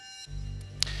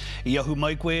I ahu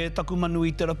mai koe e taku manu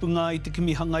I te rapunga I te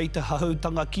kimihanga I te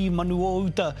hahautanga ki manu o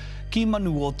uta, ki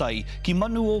manu o tai, ki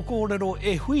manu o kōrero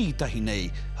e hui tahi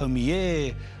nei, haumi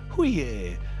e, hui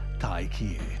e, tai ki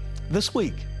e. This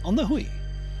week on The Hui.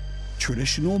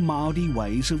 Traditional Māori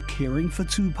ways of caring for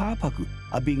tūpāpāku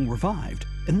are being revived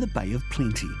in the Bay of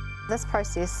Plenty. This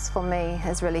process for me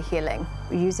is really healing.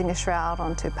 Using a shroud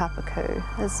on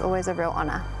tūpāpāku is always a real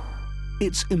honour.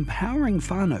 It's empowering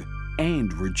whānau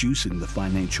and reducing the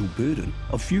financial burden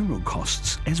of funeral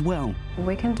costs as well.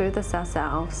 We can do this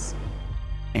ourselves.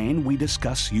 And we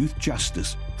discuss youth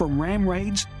justice, from ram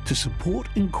raids to support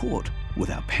in court with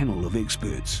our panel of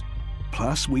experts.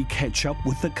 Plus, we catch up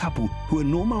with the couple who are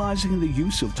normalising the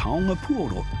use of taonga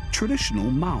pūoro,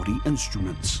 traditional Māori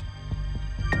instruments.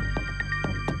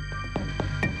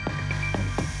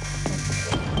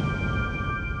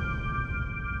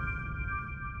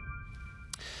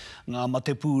 Ngā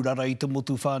mate pūrara I te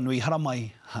motu whānui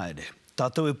haramai, haere.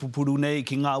 Tātou e pupuru nei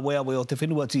ki ngā weawe o te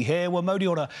whenua ti he wa Māori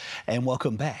ora, and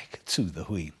welcome back to The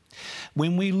Hui.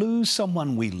 When we lose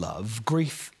someone we love,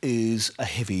 grief is a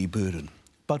heavy burden.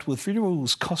 But with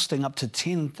funerals costing up to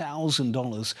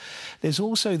 $10,000, there's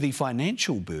also the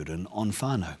financial burden on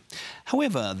whānau.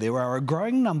 However, there are a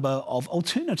growing number of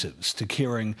alternatives to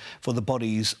caring for the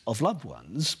bodies of loved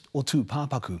ones, or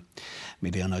tūpāpāku.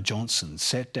 Miriana Johnson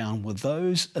sat down with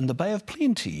those in the Bay of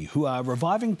Plenty who are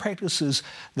reviving practices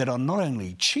that are not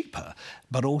only cheaper,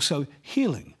 but also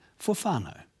healing for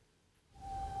whānau.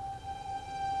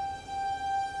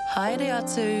 Haere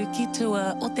atu ki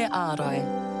tua o te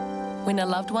ārai. When a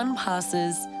loved one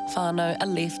passes, whānau are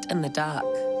left in the dark.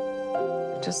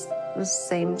 It just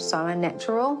seemed so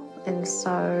unnatural and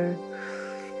so,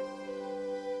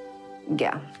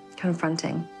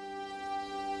 confronting.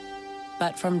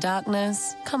 But from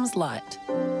darkness comes light.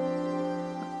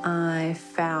 I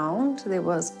found there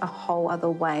was a whole other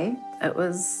way. It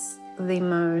was the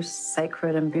most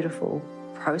sacred and beautiful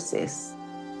process.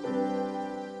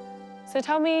 So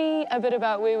tell me a bit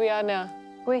about where we are now.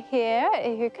 We're here at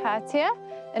Hukatia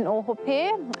in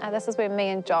Ohope. This is where me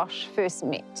and Josh first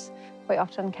met. We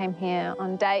often came here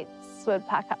on dates, would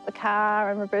park up the car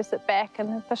and reverse it back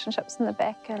and have fish and chips in the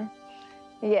back, and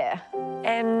yeah.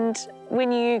 And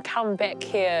when you come back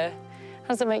here, how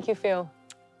does it make you feel?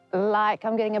 Like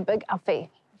I'm getting a big awhi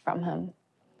from him,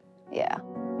 yeah.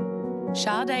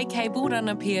 Sade cable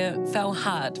ranapia fell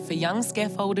hard for young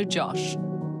scaffolder Josh.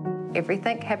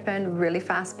 Everything happened really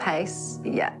fast paced.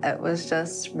 Yeah, it was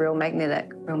just real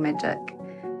magnetic, real magic.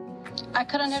 I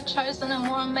couldn't have chosen a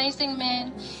more amazing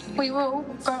man. We will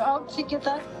grow old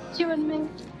together, you and me.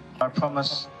 I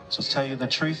promise to tell you the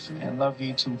truth and love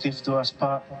you till death do us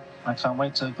part. I can't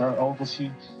wait to grow old with you.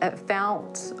 It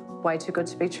felt way too good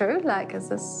to be true. Like, is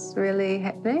this really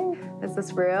happening? Is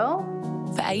this real?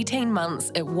 For 18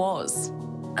 months it was,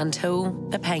 until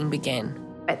the pain began.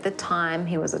 At the time,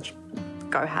 he was a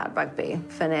go-hard rugby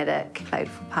fanatic, played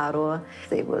for pūoro.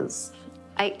 There was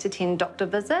 8 to 10 doctor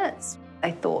visits.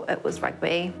 They thought it was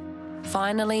rugby.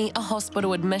 Finally, a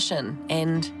hospital admission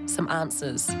and some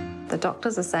answers. The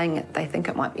doctors are saying that they think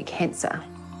it might be cancer.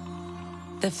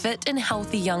 The fit and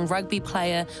healthy young rugby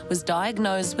player was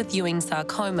diagnosed with Ewing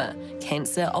sarcoma,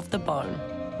 cancer of the bone.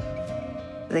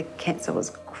 The cancer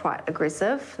was quite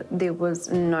aggressive. There was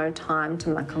no time to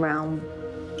muck around.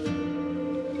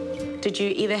 Did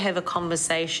you ever have a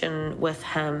conversation with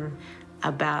him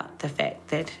about the fact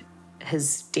that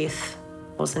his death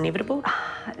was inevitable?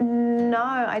 No,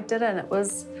 I didn't. It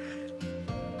was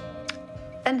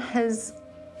in his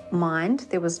mind,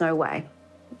 there was no way.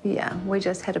 Yeah, we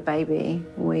just had a baby.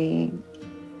 We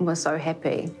were so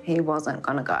happy he wasn't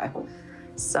going to go.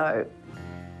 So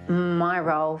my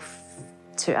role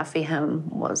to awhi him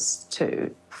was to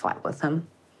fight with him.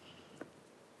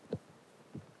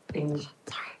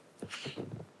 Sorry.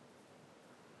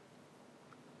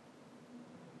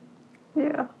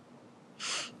 Yeah.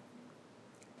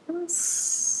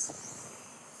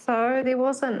 So there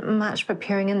wasn't much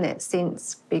preparing in that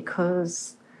sense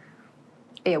because,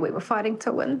 we were fighting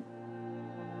to win.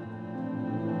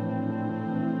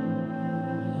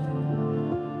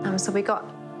 So we got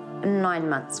 9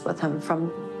 months with him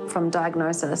from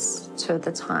diagnosis to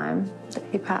the time that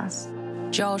he passed.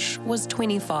 Josh was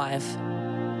 25.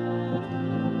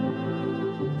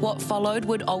 What followed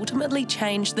would ultimately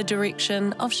change the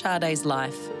direction of Sade's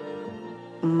life.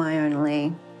 My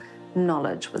only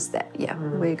knowledge was that,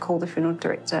 we called the funeral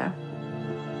director.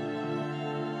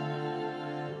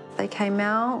 They came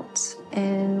out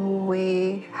and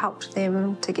we helped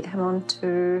them to get him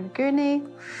onto gurney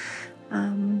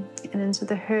and into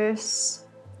the hearse,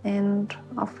 and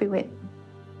off we went.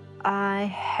 I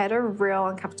had a real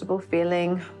uncomfortable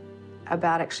feeling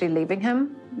about actually leaving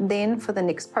him then for the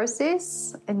next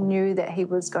process. I knew that he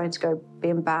was going to go be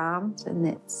embalmed, and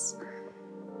that's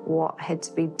what had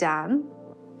to be done.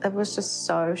 It was just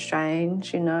so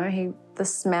strange, you know, the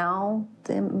smell,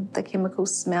 the chemical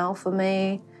smell for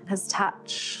me, his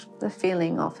touch, the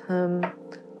feeling of him,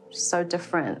 so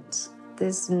different.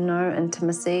 There's no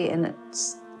intimacy, and it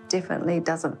definitely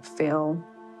doesn't feel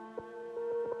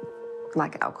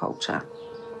like our culture.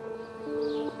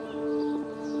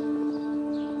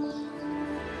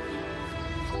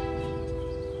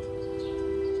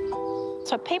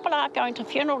 So people are going to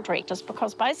funeral directors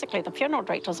because basically the funeral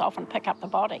directors often pick up the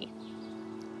body.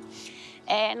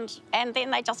 And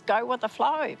then they just go with the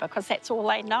flow because that's all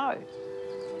they know.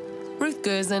 Ruth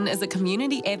Gerson is a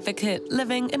community advocate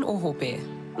living in Ohope.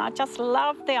 I just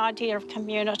love the idea of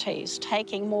communities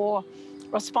taking more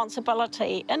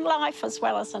responsibility in life as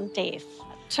well as in death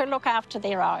to look after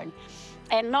their own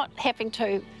and not having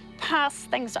to pass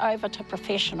things over to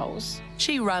professionals.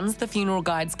 She runs the Funeral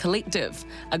Guides Collective,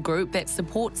 a group that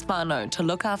supports whānau to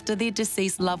look after their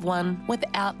deceased loved one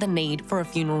without the need for a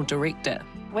funeral director.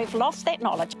 We've lost that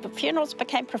knowledge. The funerals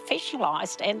became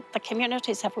professionalised and the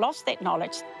communities have lost that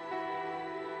knowledge.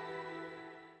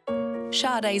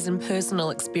 Sade's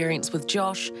personal experience with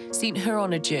Josh sent her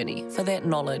on a journey for that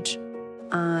knowledge.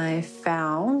 I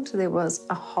found there was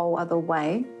a whole other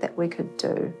way that we could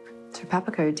do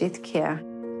tūpāpāku death care.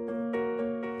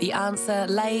 The answer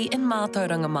lay in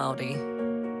mātauranga Māori.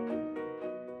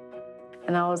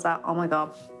 And I was like, oh my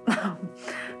God,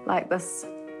 like this,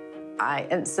 I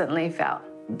instantly felt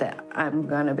that I'm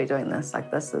going to be doing this. Like,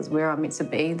 this is where I'm meant to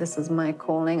be. This is my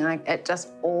calling. It just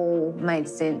all made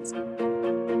sense.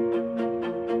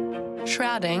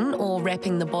 Shrouding, or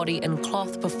wrapping the body in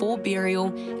cloth before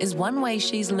burial, is one way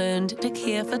she's learned to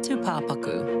care for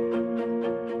tūpāpāku.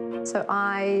 So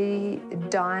I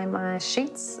dye my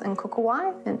sheets in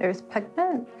kokowai and earth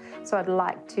pigment. So I'd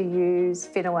like to use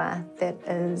whenua that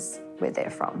is where they're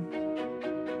from.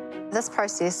 This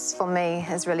process for me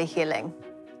is really healing.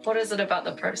 What is it about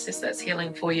the process that's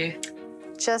healing for you?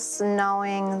 Just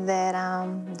knowing that,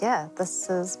 this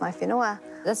is my whenua.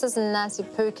 This is Ngāti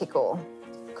Pūkeko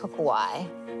kokowai.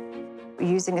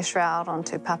 Using a shroud on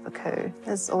tūpāpāku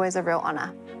is always a real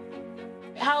honour.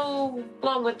 How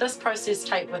long would this process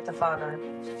take with the whānau?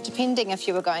 Depending if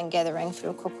you were going gathering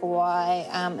for kokowai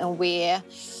and where,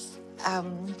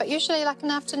 but usually like an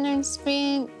afternoon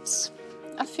spent,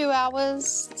 a few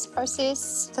hours, this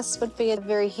process. This would be a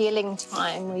very healing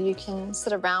time where you can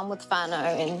sit around with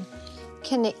whānau and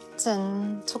connect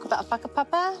and talk about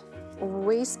whakapapa.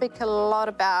 We speak a lot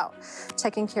about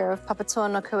taking care of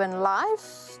papatūānuku in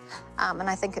life, and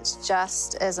I think it's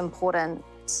just as important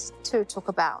to talk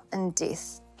about in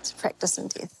death, to practice in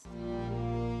death.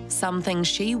 Something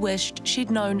she wished she'd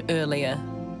known earlier.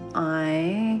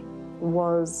 I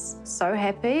was so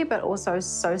happy, but also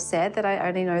so sad that I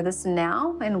only know this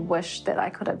now and wish that I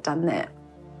could have done that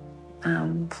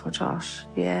for Josh,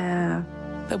 yeah.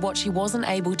 But what she wasn't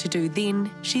able to do then,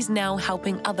 she's now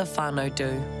helping other whānau do.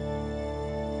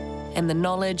 And the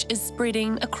knowledge is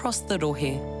spreading across the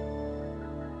rohe.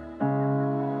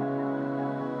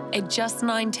 At just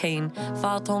 19,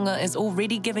 Whātonga is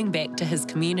already giving back to his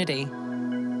community.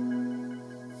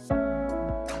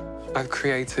 I've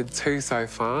created 2 so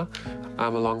far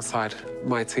alongside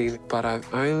my team, but I've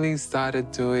only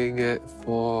started doing it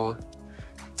for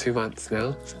 2 months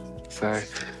now. So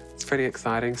it's pretty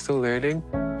exciting, still learning.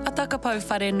 A takapau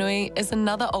wharenui is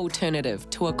another alternative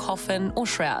to a coffin or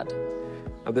shroud.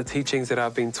 The teachings that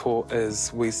I've been taught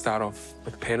is we start off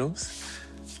with panels.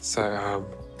 So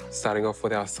starting off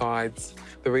with our sides.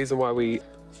 The reason why we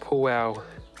pull our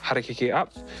harakeke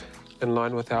up in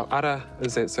line with our ara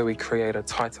is that so we create a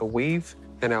tighter weave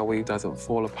and our weave doesn't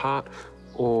fall apart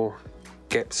or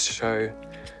gaps show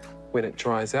when it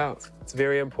dries out. It's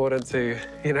very important to,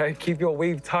 keep your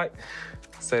weave tight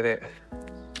so that,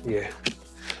 your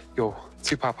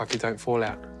tūpāpāku don't fall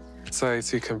out. So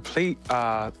to complete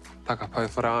takapau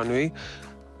wharaanui,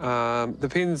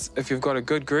 depends if you've got a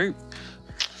good group,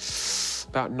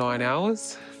 about 9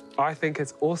 hours. I think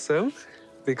it's awesome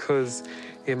because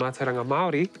he mātauranga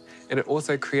Māori, and it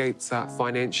also creates a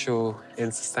financial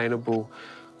and sustainable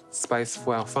space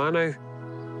for our whānau.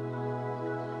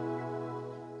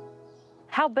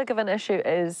 How big of an issue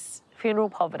is funeral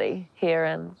poverty here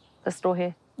in this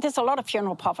rohe? There's a lot of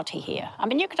funeral poverty here. I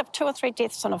mean, you could have 2 or 3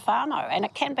 deaths in a whānau, and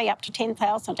it can be up to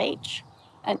 10,000 each.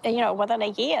 And, within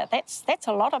a year, that's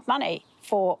a lot of money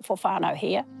for whānau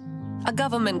here. A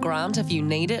government grant, if you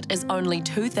need it, is only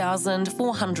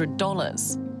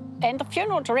 $2,400. And the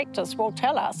funeral directors will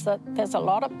tell us that there's a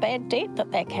lot of bad debt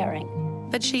that they're carrying.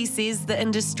 But she says the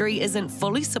industry isn't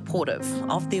fully supportive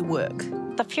of their work.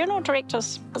 The Funeral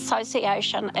Directors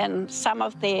Association, in some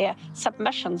of their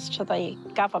submissions to the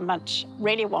government,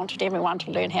 really wanted everyone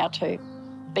to learn how to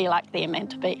be like them and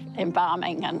to be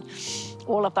embalming and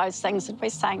all of those things. And we're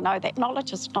saying, no, that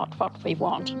knowledge is not what we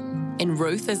want. And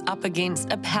Ruth is up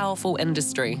against a powerful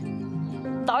industry.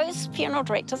 Those funeral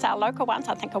directors, our local ones,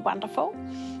 I think are wonderful.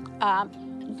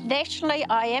 Nationally,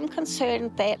 I am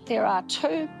concerned that there are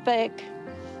two big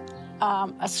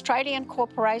Australian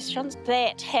corporations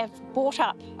that have bought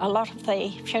up a lot of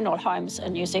the funeral homes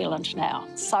in New Zealand now.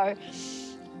 So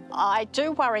I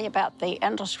do worry about the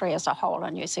industry as a whole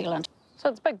in New Zealand. So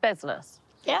it's big business.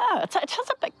 Yeah, it is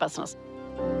a big business.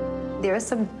 There are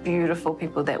some beautiful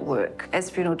people that work as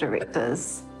funeral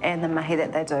directors, and the mahi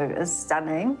that they do is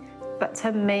stunning. But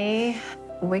to me,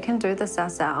 we can do this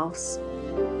ourselves.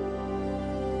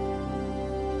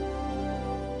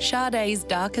 Sade's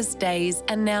darkest days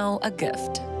are now a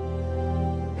gift.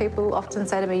 People often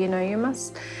say to me, you know, you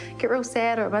must get real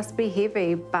sad or it must be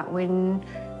heavy, but when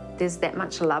there's that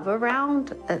much love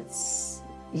around, it's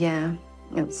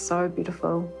so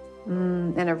beautiful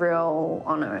and a real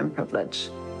honour and privilege.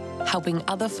 Helping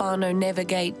other whānau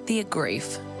navigate their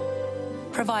grief.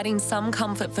 Providing some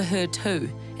comfort for her too,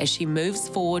 as she moves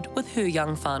forward with her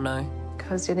young whānau.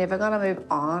 Because you're never going to move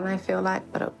on, I feel like,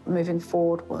 but moving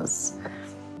forward was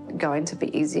going to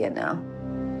be easier now.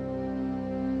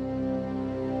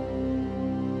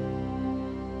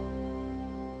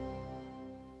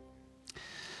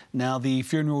 Now, the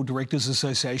Funeral Directors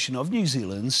Association of New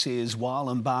Zealand says while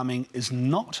embalming is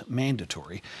not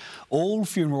mandatory, all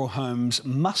funeral homes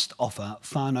must offer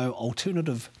whānau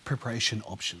alternative preparation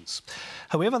options.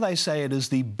 However, they say it is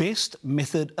the best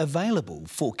method available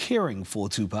for caring for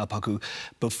tūpāpāku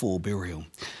before burial.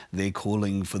 They're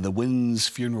calling for the WINS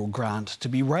funeral grant to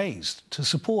be raised to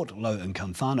support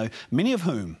low-income whānau, many of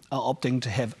whom are opting to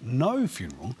have no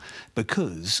funeral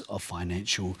because of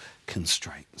financial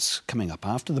constraints. Coming up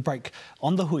after the break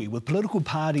on the Hui, with political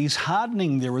parties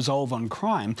hardening their resolve on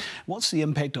crime, what's the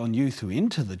impact on youth who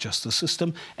enter the justice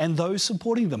system and those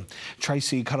supporting them?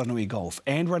 Tracy Karanui-Golf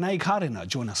and Renee Karena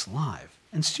join us live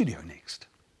in studio next.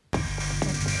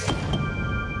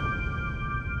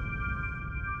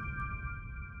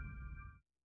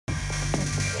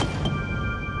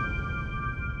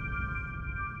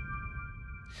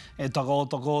 E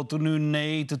tako tunu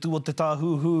nei, te tua te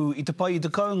tāhuhu, I te pai I te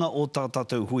kaunga o tā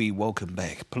tātou hui. Welcome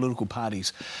back. Political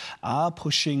parties are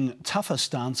pushing tougher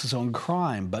stances on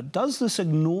crime, but does this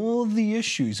ignore the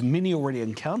issues many already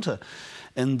encounter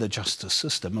in the justice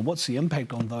system? And what's the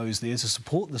impact on those there to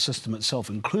support the system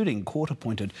itself, including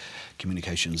court-appointed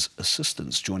communications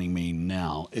assistants? Joining me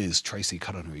now is Tracy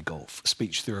Karanui-Golf,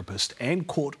 speech therapist and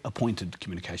court-appointed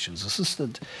communications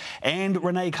assistant, and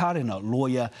Renee Karena,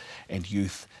 lawyer and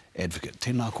youth advocate.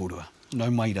 Tēnā kōrua.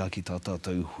 No mai rā ki tā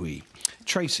tātou hui.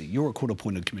 Tracy, you're a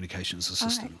court-appointed communications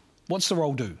assistant. What's the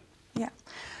role do? Yeah.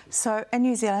 So in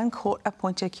New Zealand,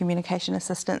 court-appointed communication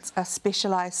assistants are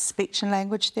specialised speech and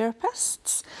language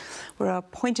therapists. We're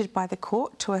appointed by the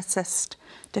court to assist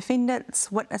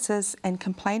defendants, witnesses and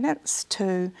complainants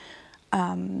to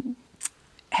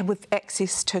have with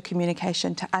access to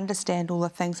communication, to understand all the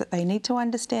things that they need to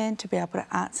understand, to be able to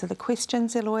answer the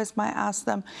questions their lawyers might ask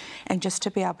them, and just to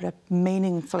be able to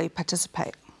meaningfully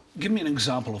participate. Give me an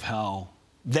example of how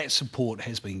that support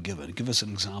has been given. Give us an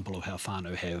example of how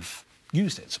whānau have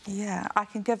used that support. Yeah, I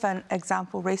can give an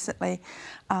example recently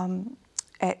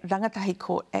at Rangatahi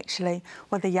Court, actually,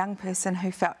 with a young person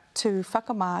who felt too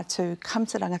whakamā to come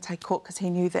to Rangatahi Court because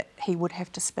he knew that he would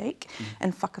have to speak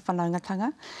in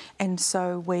whakawhanaungatanga. And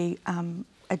so we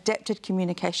adapted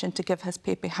communication to give his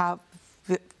pepeha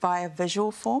via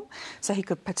visual form so he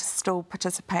could still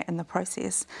participate in the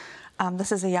process.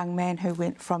 This is a young man who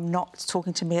went from not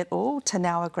talking to me at all to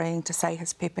now agreeing to say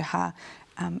his pepeha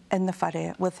in the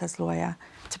whare with his lawyer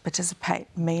to participate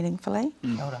meaningfully.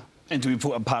 And to be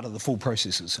put a part of the full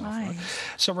process itself. Right?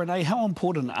 So, Renee, how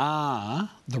important are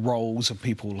the roles of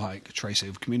people like Tracy,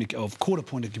 of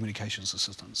court-appointed communications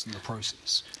assistants in the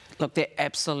process? Look, they're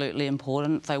absolutely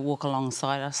important. They walk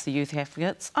alongside us, the youth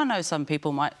advocates. I know some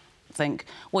people might think,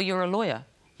 well, you're a lawyer.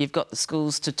 You've got the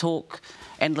skills to talk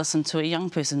and listen to a young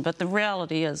person. But the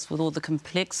reality is, with all the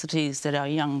complexities that our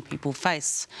young people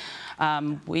face,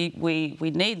 we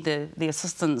need the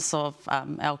assistance of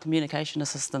our communication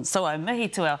assistants. So I mihi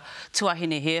to our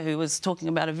tuahine here, who was talking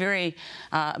about a very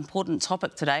important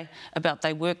topic today about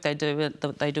the work they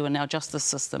do in our justice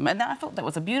system. And I thought that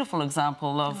was a beautiful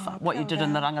example of what you did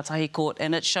in the Rangatahi Court,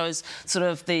 and it shows sort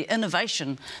of the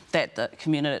innovation that the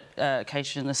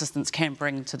communication assistants can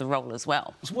bring to the role as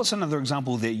well. else? What's another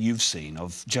example that you've seen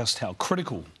of just how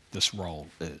critical this role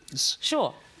is?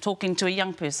 Sure. Talking to a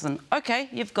young person, OK,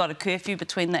 you've got a curfew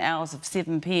between the hours of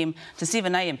 7 p.m. to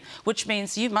 7 a.m, which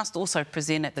means you must also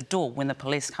present at the door when the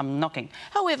police come knocking.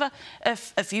 However,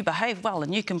 if you behave well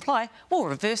and you comply, we'll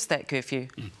reverse that curfew.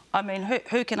 I mean,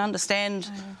 who can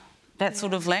understand that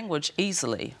sort of language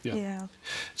easily? Yeah.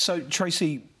 So,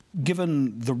 Tracy,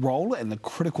 given the role and the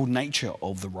critical nature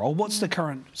of the role, what's the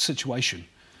current situation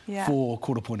for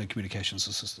court-appointed communications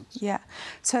assistants? Yeah,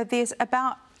 so there's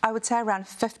about, I would say, around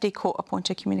 50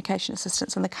 court-appointed communication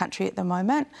assistants in the country at the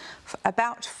moment.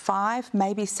 About 5,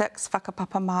 maybe 6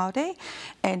 whakapapa Māori,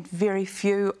 and very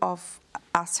few of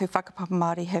us who whakapapa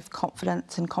Māori have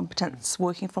confidence and competence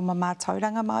working from a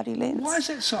mātauranga Māori lens. Why is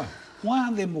that so? Why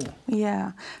aren't there more?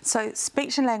 Yeah, so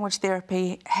speech and language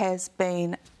therapy has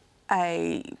been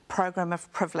a program of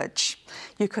privilege.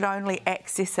 You could only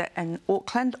access it in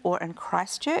Auckland or in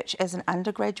Christchurch as an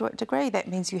undergraduate degree. That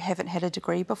means you haven't had a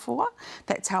degree before.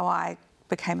 That's how I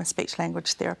became a speech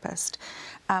language therapist.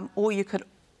 Or you could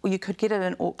get it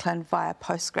in Auckland via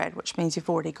postgrad, which means you've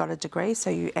already got a degree, so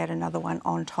you add another one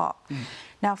on top.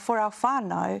 Now, for our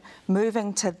whānau,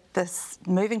 moving to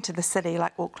the city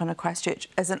like Auckland or Christchurch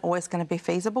isn't always going to be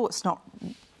feasible. It's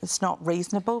not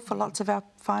reasonable for lots of our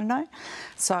whānau.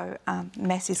 So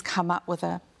Massey's come up with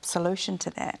a solution to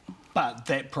that. But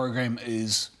that program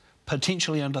is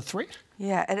potentially under threat?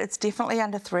 Yeah, it's definitely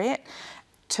under threat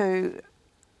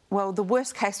well, the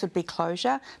worst case would be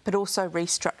closure, but also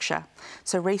restructure.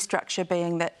 So restructure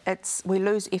being that we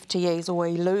lose FTEs or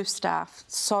we lose staff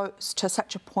to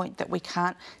such a point that we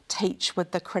can't teach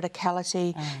with the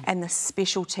criticality and the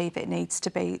specialty that needs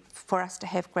to be for us to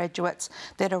have graduates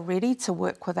that are ready to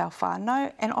work with our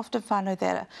whānau, and often whānau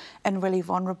that are in really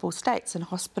vulnerable states in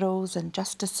hospitals and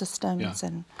justice systems.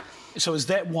 And so is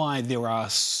that why there are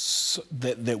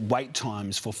that wait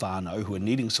times for whānau who are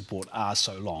needing support are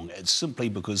so long? It's simply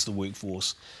because the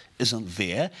workforce isn't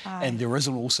there, and there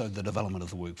isn't also the development of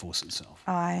the workforce itself.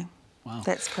 Wow.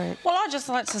 That's correct. Well, I'd just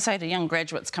like to say to young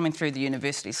graduates coming through the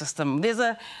university system, there's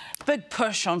a big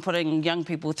push on putting young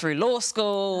people through law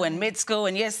school and med school,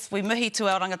 and yes, we mihi to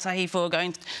our rangatahi for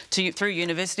going through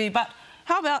university, but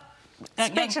how about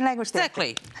speech and language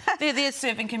therapy? Exactly. They're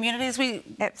serving communities.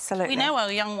 Absolutely. We know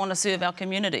our young want to serve our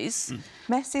communities.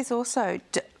 Massey's also,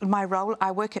 my role,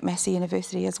 I work at Massey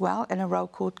University as well in a role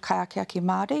called Kaiakiaki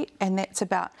Māori, and that's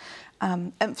about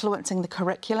influencing the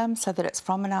curriculum so that it's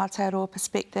from an Aotearoa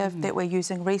perspective, that we're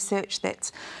using research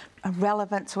that's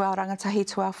relevant to our rangatahi,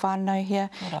 to our whānau here,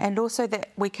 and also that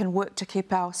we can work to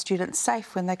keep our students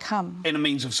safe when they come. And a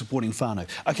means of supporting whānau.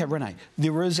 OK, Renee,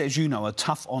 there is, as you know, a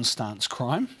tough on-stance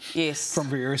crime from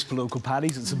various political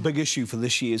parties. It's a big issue for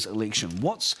this year's election.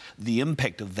 What's the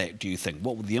impact of that, do you think?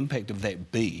 What would the impact of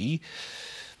that be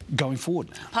going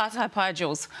forward now? Pātai pai,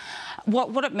 Jules.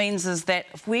 What it means is that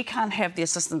if we can't have the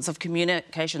assistance of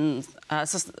communication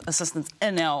assistants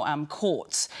in our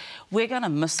courts, we're going to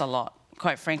miss a lot,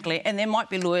 quite frankly. And there might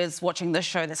be lawyers watching this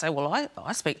show that say, well,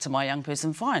 I speak to my young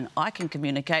person fine, I can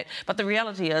communicate. But the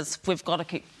reality is we've got to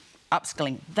keep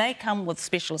upskilling. They come with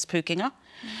specialist pukinga,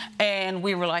 and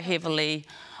we rely heavily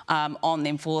on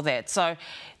them for that. So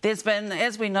there's been,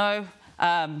 as we know,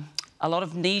 a lot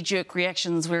of knee-jerk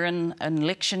reactions. We're in an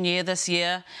election year this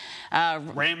year.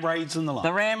 Ram raids and the like.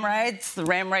 The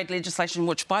ram raid legislation,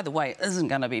 which, by the way, isn't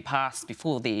going to be passed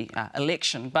before the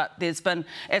election. But there's been,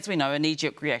 as we know, a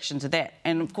knee-jerk reaction to that.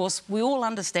 And, of course, we all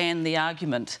understand the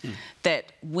argument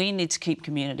that we need to keep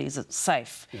communities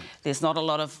safe. There's not a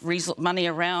lot of money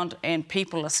around and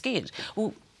people are scared.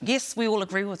 Well, yes, we all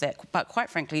agree with that. But,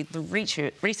 quite frankly, the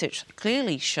research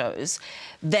clearly shows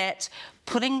that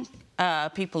putting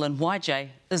people in YJ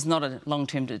is not a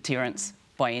long-term deterrence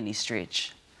by any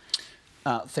stretch.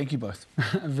 Thank you both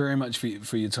very much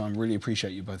for your time. Really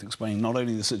appreciate you both explaining not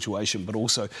only the situation but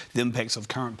also the impacts of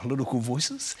current political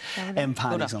voices and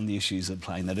parties on the issues at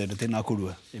play. Nā reira, tēnā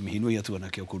korua, e mihi nui atu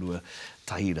ana kia korua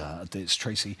tahira. That's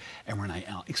Tracy and Renee,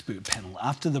 our expert panel.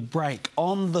 After the break,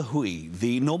 on the hui,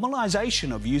 the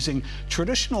normalisation of using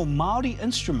traditional Māori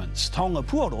instruments, taonga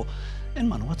pūoro, in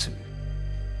Manawatu.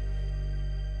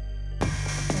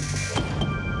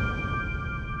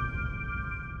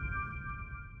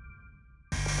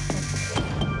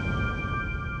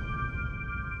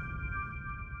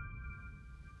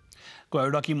 Ko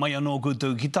auraki mai anō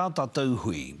koutou ki tā tātou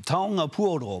hui. Taonga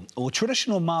pūoro, or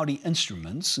traditional Māori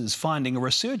instruments, is finding a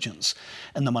resurgence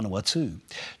in the Manawatu.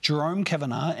 Jerome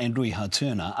Kavanagh and Hui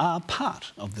Turner are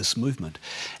part of this movement.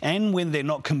 And when they're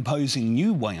not composing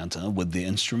new waiata with their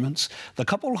instruments, the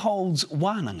couple holds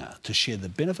wānanga to share the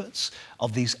benefits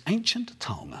of these ancient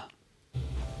taonga.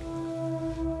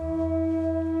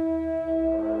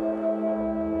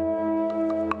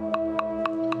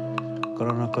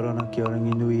 Karana karana kia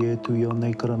rangi nui e tui o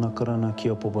nei karana karana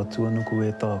kia popa tuanuku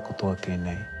e tā kotoa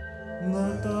kēnei.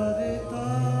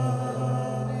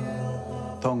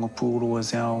 Taonga pūoro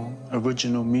is our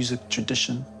original music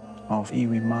tradition of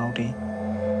iwi Māori.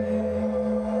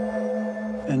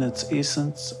 In its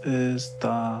essence is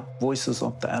the voices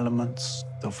of the elements,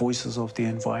 the voices of the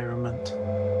environment.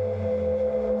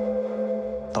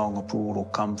 Taonga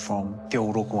pūoro come from te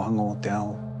orokohanga o te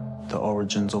ao, the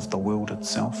origins of the world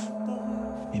itself.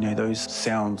 You know, those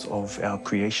sounds of our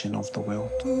creation of the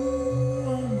world.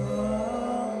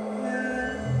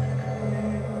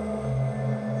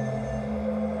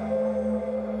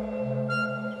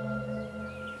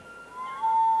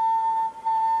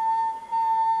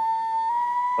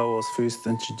 I was first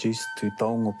introduced to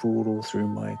taonga pūoro through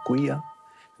my kuia.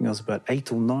 I think I was about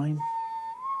 8 or 9.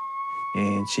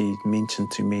 And she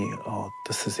mentioned to me, oh,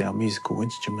 this is our musical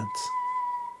instruments.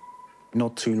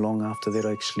 Not too long after that,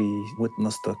 I actually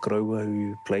witnessed a karaua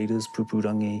who played his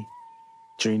pupurangi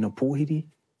during a pōhiri.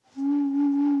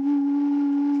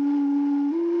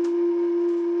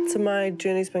 So my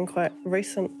journey's been quite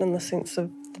recent in the sense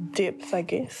of the depth, I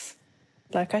guess.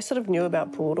 Like, I sort of knew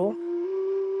about pūoro,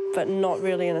 but not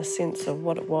really in a sense of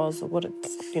what it was or what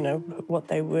it's, you know, what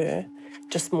they were,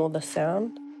 just more the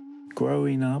sound.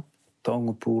 Growing up,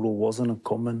 taonga pūoro wasn't a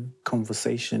common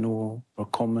conversation or a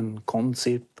common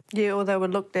concept. Yeah, or they were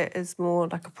looked at as more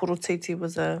like a porotiti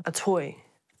was a toy,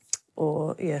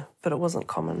 or, yeah, but it wasn't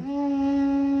common.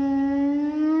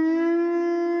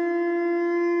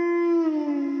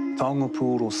 Taonga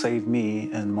pūoro saved me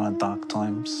in my dark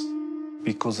times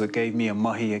because it gave me a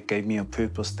mahi, it gave me a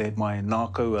purpose that my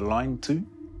nākau aligned to.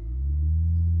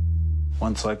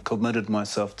 Once I committed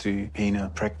myself to being a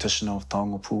practitioner of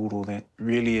taonga pūoro, that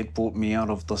really it brought me out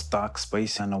of this dark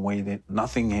space in a way that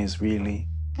nothing has really.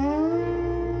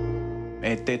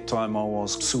 At that time, I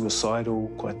was suicidal,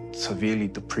 quite severely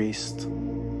depressed.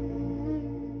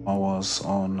 I was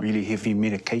on really heavy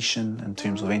medication in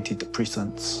terms of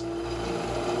antidepressants.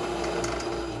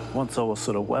 Once I was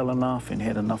sort of well enough and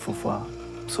had enough of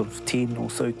sort of 10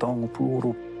 or so taonga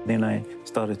pūoro, then I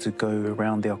started to go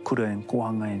around our kura and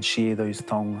kohanga and share those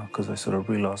taonga because I sort of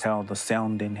realised how the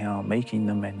sound and how making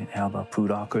them and how the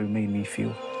pūrākau made me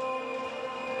feel.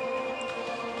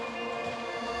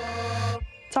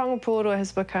 Taonga pūoro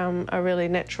has become a really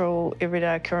natural,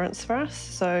 everyday occurrence for us.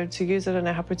 So to use it in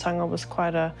our haputanga was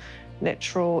quite a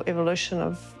natural evolution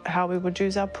of how we would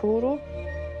use our pūoro.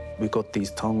 We got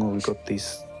these taonga, we got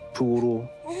these pūoro,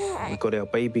 we got our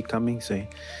baby coming, so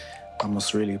I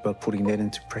was really about putting that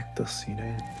into practice, you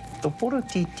know.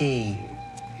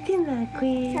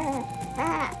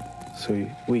 So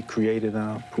we created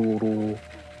a pūoro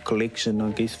collection,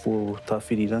 I guess, for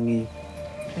tawhirirangi.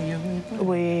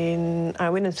 When I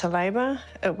went into labour,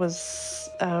 it was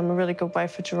a really good way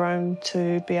for Jerome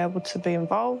to be able to be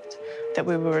involved, that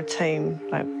we were a team,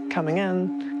 like coming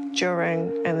in,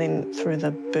 during, and then through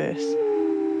the birth.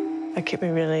 It kept me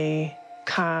really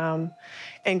calm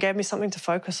and gave me something to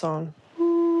focus on.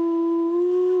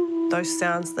 Those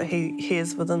sounds that he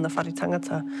hears within the whare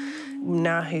tangata,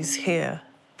 now he's here,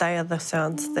 they are the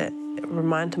sounds that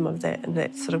remind him of that, and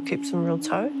that sort of keeps him real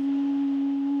tough.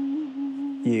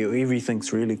 Yeah,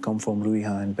 everything's really come from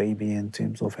Ruiha and Baby in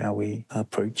terms of how we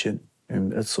approach it.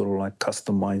 And it's sort of like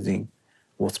customising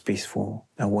what's best for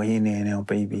our wahine and our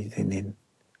babies. And then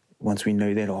once we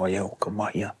know that, oh yeah, o ka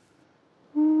mahia.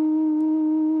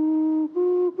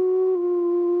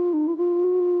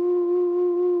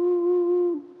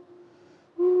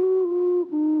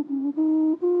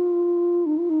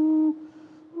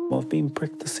 I've been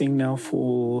practising now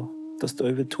for just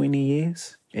over 20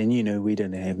 years. And, you know, we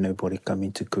didn't have nobody come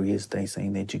into Careers Day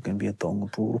saying that you can be a taonga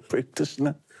pūoro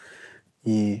practitioner.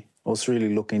 Yeah, I was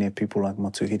really looking at people like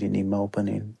Matuhiri in Melbourne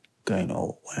and going,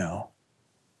 oh, wow,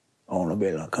 I want to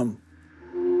be like him.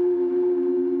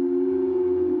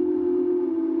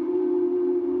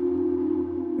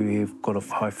 We've got a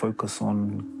high focus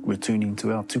on returning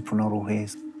to our tūpunaro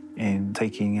hairs and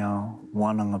taking our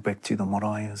wānanga back to the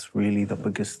marae is really the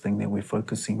biggest thing that we're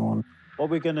focusing on. What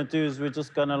we're going to do is we're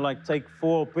just going to like take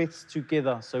 4 breaths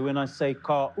together. So when I say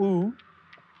ka u,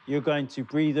 you're going to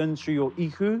breathe in through your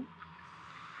ihu.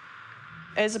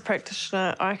 As a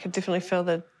practitioner, I could definitely feel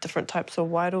the different types of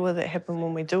wairoa that happen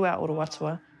when we do our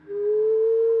orowatua.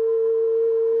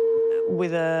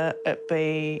 Whether it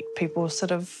be people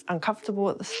sort of uncomfortable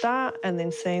at the start and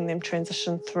then seeing them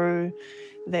transition through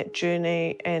that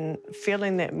journey and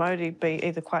feeling that mauri be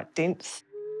either quite dense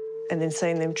and then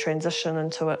seeing them transition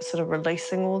into it, sort of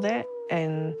releasing all that,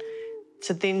 and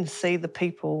to then see the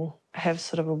people have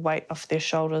sort of a weight off their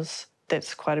shoulders,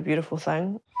 that's quite a beautiful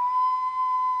thing.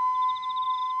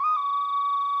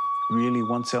 Really,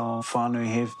 once our whānau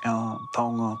have our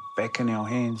taonga back in our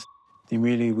hands, then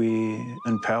really we're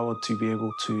empowered to be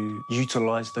able to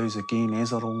utilise those again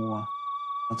as a rongoa.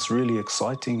 It's really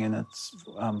exciting, and it's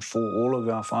for all of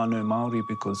our whānau Māori,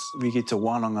 because we get to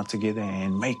wānanga together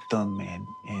and make them and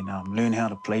learn how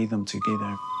to play them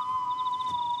together.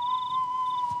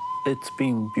 It's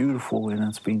been beautiful and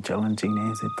it's been challenging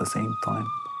as at the same time.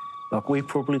 Like, we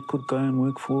probably could go and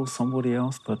work for somebody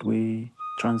else, but we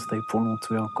try and stay pono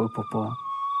to our kaupapa.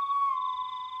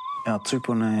 Our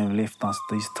tūpuna have left us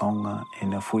these taonga,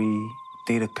 and if we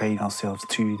dedicate ourselves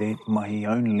to that mahi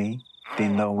only,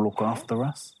 then they'll look after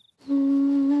us.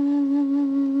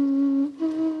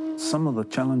 Some of the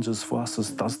challenges for us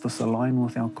is, does this align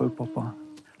with our kaupapa?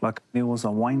 Like, there was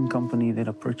a wine company that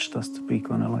approached us to be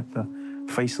kind of like the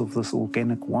face of this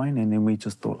organic wine, and then we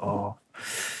just thought, oh,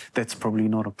 that's probably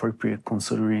not appropriate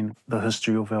considering the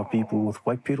history of our people with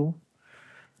waipiro.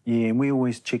 Yeah, and we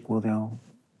always check with our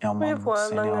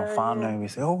mums and our whānau. We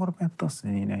say, oh, what about this?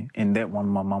 And, you know, and that one,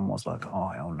 my mum was like, oh,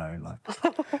 hell no. Like,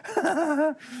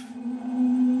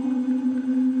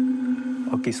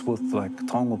 I guess with like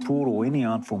taonga pūoro or any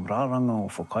art form, rāranga or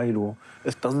whakairo,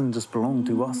 it doesn't just belong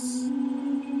to us.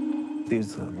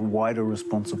 There's a wider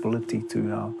responsibility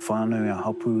to our whānau, our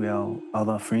hapu, our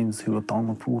other friends who are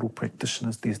taonga pūoro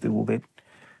practitioners. There's all that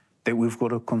we've got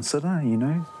to consider, you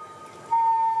know.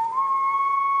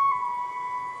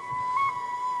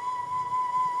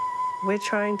 We're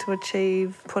trying to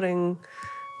achieve putting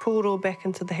pūoro back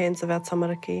into the hands of our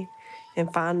tamariki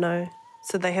and whānau,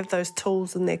 so they have those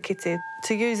tools in their kete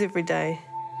to use every day,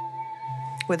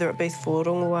 whether it be for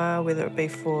rongoa, whether it be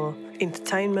for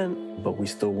entertainment. But we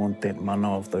still want that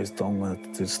mana of those taonga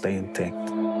to stay intact.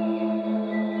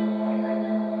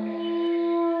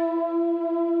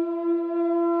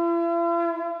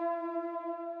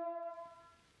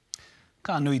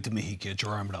 Ka nui te mihi kia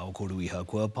Jerome Rao koru iha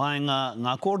kua paenga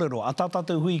ngā kōrero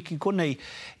atatata hui ki konei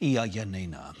I a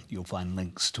Yanina. You'll find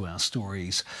links to our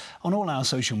stories on all our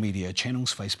social media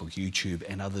channels, Facebook, YouTube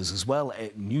and others as well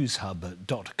at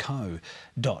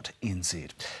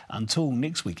newshub.co.nz. Until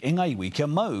next week, e ngai iwi kia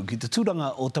mau ki te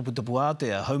tūranga o Taputapu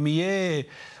Atea. Haumi e,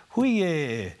 hui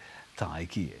e,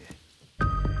 taiki e.